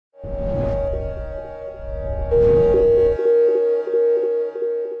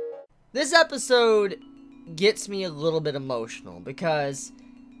This episode gets me a little bit emotional because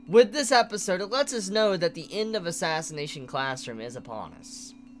with this episode, it lets us know that the end of Assassination Classroom is upon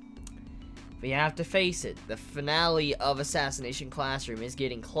us. We have to face it. The finale of Assassination Classroom is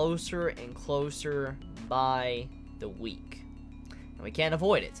getting closer and closer by the week. And we can't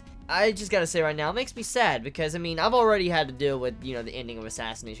avoid it. I just gotta say right now, it makes me sad because, I mean, I've already had to deal with, the ending of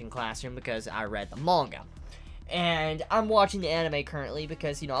Assassination Classroom because I read the manga. And I'm watching the anime currently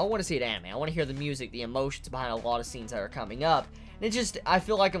because, I want to see an anime. I want to hear the music, the emotions behind a lot of scenes that are coming up. And it just, I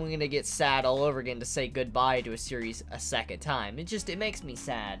feel like I'm going to get sad all over again to say goodbye to a series a second time. It makes me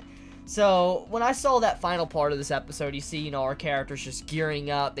sad. So, when I saw that final part of this episode, you see, our characters just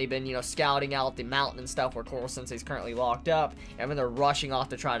gearing up. They've been, scouting out the mountain and stuff where Koro Sensei's currently locked up. And then they're rushing off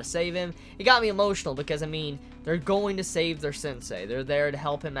to try to save him. It got me emotional because, I mean, they're going to save their sensei. They're there to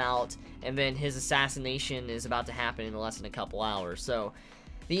help him out. And then his assassination is about to happen in less than a couple hours. So,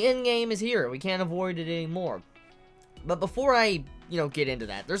 the end game is here. We can't avoid it anymore. But before I, get into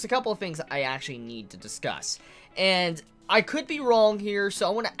that, there's a couple of things I actually need to discuss. And I could be wrong here, so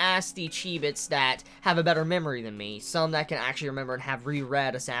I want to ask the Chibits that have a better memory than me, some that can actually remember and have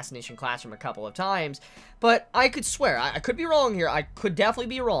reread Assassination Classroom a couple of times, but I could swear, I could be wrong here, I could definitely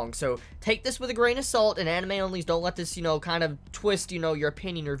be wrong, so take this with a grain of salt, and anime onlys, don't let this, kind of twist, your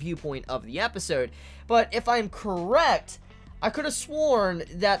opinion or viewpoint of the episode, but if I'm correct, I could have sworn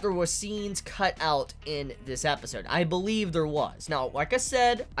that there was scenes cut out in this episode. I believe there was. Now, like I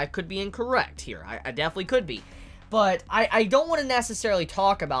said, I could be incorrect here, I definitely could be. But I don't want to necessarily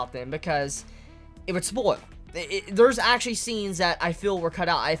talk about them because it would spoil. There's actually scenes that I feel were cut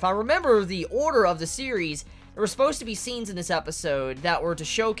out. If I remember the order of the series, there were supposed to be scenes in this episode that were to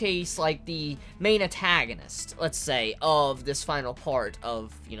showcase, like, the main antagonist, let's say, of this final part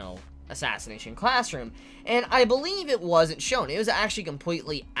of, Assassination Classroom. And I believe it wasn't shown. It was actually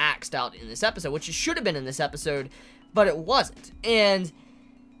completely axed out in this episode, which it should have been in this episode, but it wasn't. And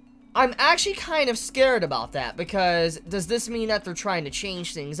I'm actually kind of scared about that, because does this mean that they're trying to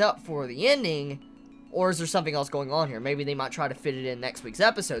change things up for the ending, or is there something else going on here? Maybe they might try to fit it in next week's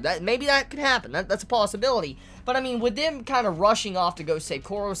episode. Maybe that could happen. That's a possibility. But I mean, with them kind of rushing off to go save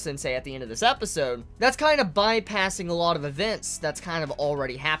Koro Sensei at the end of this episode, that's kind of bypassing a lot of events that's kind of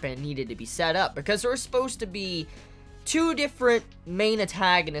already happened and needed to be set up, because there was supposed to be two different main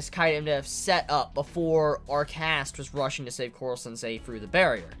antagonists kind of set up before our cast was rushing to save Koro Sensei through the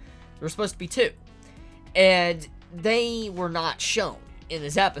barrier. There were supposed to be two, and they were not shown in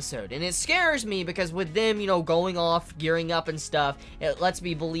this episode, and it scares me because with them, going off, gearing up and stuff, it lets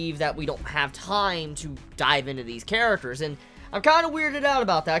me believe that we don't have time to dive into these characters, and I'm kind of weirded out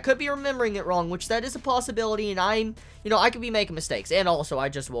about that. I could be remembering it wrong, which that is a possibility, and I could be making mistakes. And also, I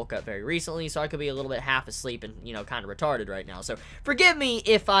just woke up very recently, so I could be a little bit half asleep and, kind of retarded right now. So, forgive me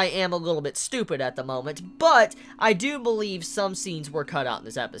if I am a little bit stupid at the moment, but I do believe some scenes were cut out in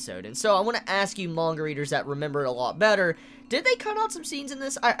this episode. And so, I want to ask you manga readers that remember it a lot better, did they cut out some scenes in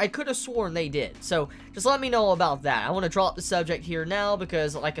this? I could have sworn they did. So, just let me know about that. I want to drop the subject here now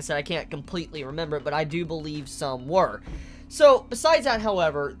because, like I said, I can't completely remember it, but I do believe some were. So, besides that,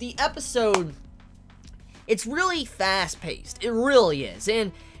 however, the episode, it's really fast-paced. It really is.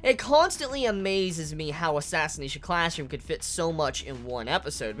 And it constantly amazes me how Assassination Classroom could fit so much in one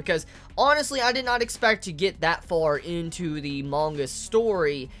episode. Because, honestly, I did not expect to get that far into the manga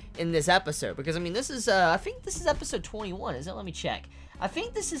story in this episode. Because, I mean, this is, I think this is episode 21, isn't it? Let me check. I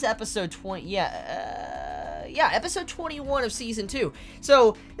think this is episode 20, yeah, episode 21 of Season 2.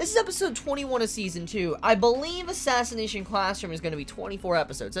 So, this is episode 21 of Season 2. I believe Assassination Classroom is going to be 24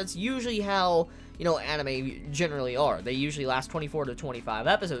 episodes. That's usually how, anime generally are. They usually last 24 to 25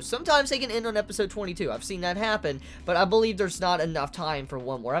 episodes. Sometimes they can end on episode 22. I've seen that happen, but I believe there's not enough time for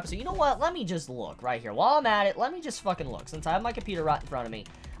one more episode. You know what? Let me just look right here. While I'm at it, let me just fucking look. Since I have my computer right in front of me,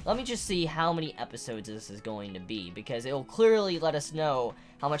 let me just see how many episodes this is going to be, because it'll clearly let us know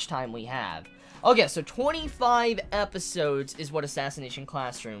how much time we have. Okay, so 25 episodes is what Assassination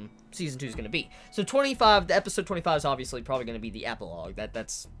Classroom Season 2 is going to be. So the episode 25 is obviously probably going to be the epilogue.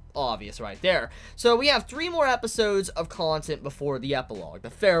 That's obvious right there. So we have 3 more episodes of content before the epilogue, the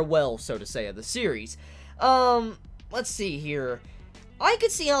farewell, so to say, of the series. Let's see here. I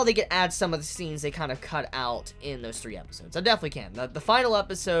could see how they could add some of the scenes they kind of cut out in those 3 episodes. I definitely can. The final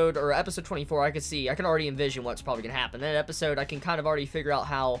episode, or episode 24, I can already envision what's probably going to happen. That episode, I can kind of already figure out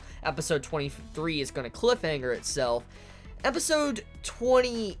how episode 23 is going to cliffhanger itself. Episode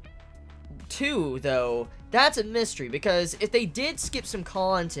 22, though, that's a mystery, because if they did skip some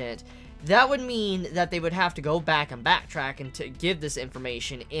content, that would mean that they would have to go back and backtrack and to give this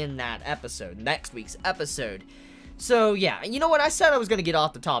information in that episode, next week's episode. So, yeah, you know what, I said I was going to get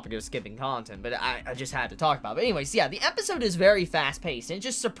off the topic of skipping content, but I just had to talk about it. But anyways, yeah, the episode is very fast-paced, and it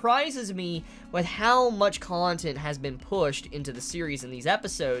just surprises me with how much content has been pushed into the series in these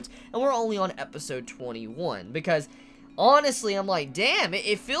episodes, and we're only on episode 21, because honestly, I'm like, damn,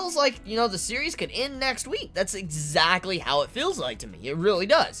 it feels like, you know, the series could end next week. That's exactly how it feels like to me. It really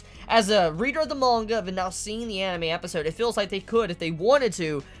does. As a reader of the manga and now seeing the anime episode, it feels like they could, if they wanted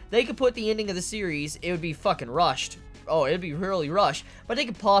to, they could put the ending of the series, it would be fucking rushed. Oh, it'd be really rushed. But they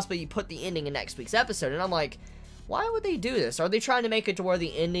could possibly put the ending in next week's episode, and I'm like, why would they do this? Are they trying to make it to where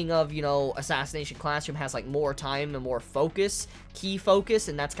the ending of, you know, Assassination Classroom has, like, more time and more focus, key focus,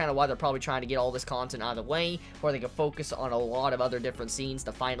 and that's kind of why they're probably trying to get all this content out of the way, where they can focus on a lot of other different scenes,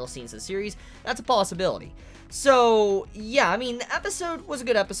 the final scenes of the series? That's a possibility. So, yeah, I mean, the episode was a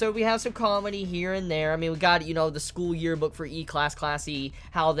good episode. We have some comedy here and there. I mean, we got, you know, the school yearbook for E-Class, Class E,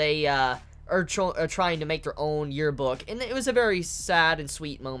 how they, are trying to make their own yearbook, and it was a very sad and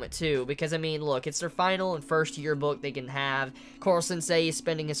sweet moment too, because I mean, look, it's their final and first yearbook they can have. Coral Sensei is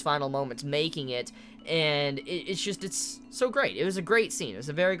spending his final moments making it, and it's so great. It was a great scene. It was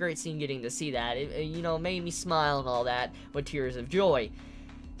a very great scene getting to see that. It you know, made me smile and all that with tears of joy.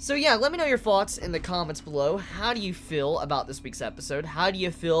 So yeah, let me know your thoughts in the comments below. How do you feel about this week's episode? How do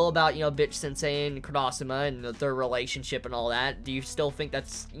you feel about, you know, Bitch Sensei and Kurosama and their relationship and all that? Do you still think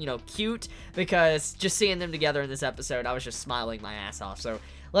that's, you know, cute? Because just seeing them together in this episode, I was just smiling my ass off. So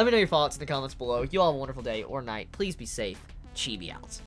let me know your thoughts in the comments below. You all have a wonderful day or night. Please be safe. Chibi out.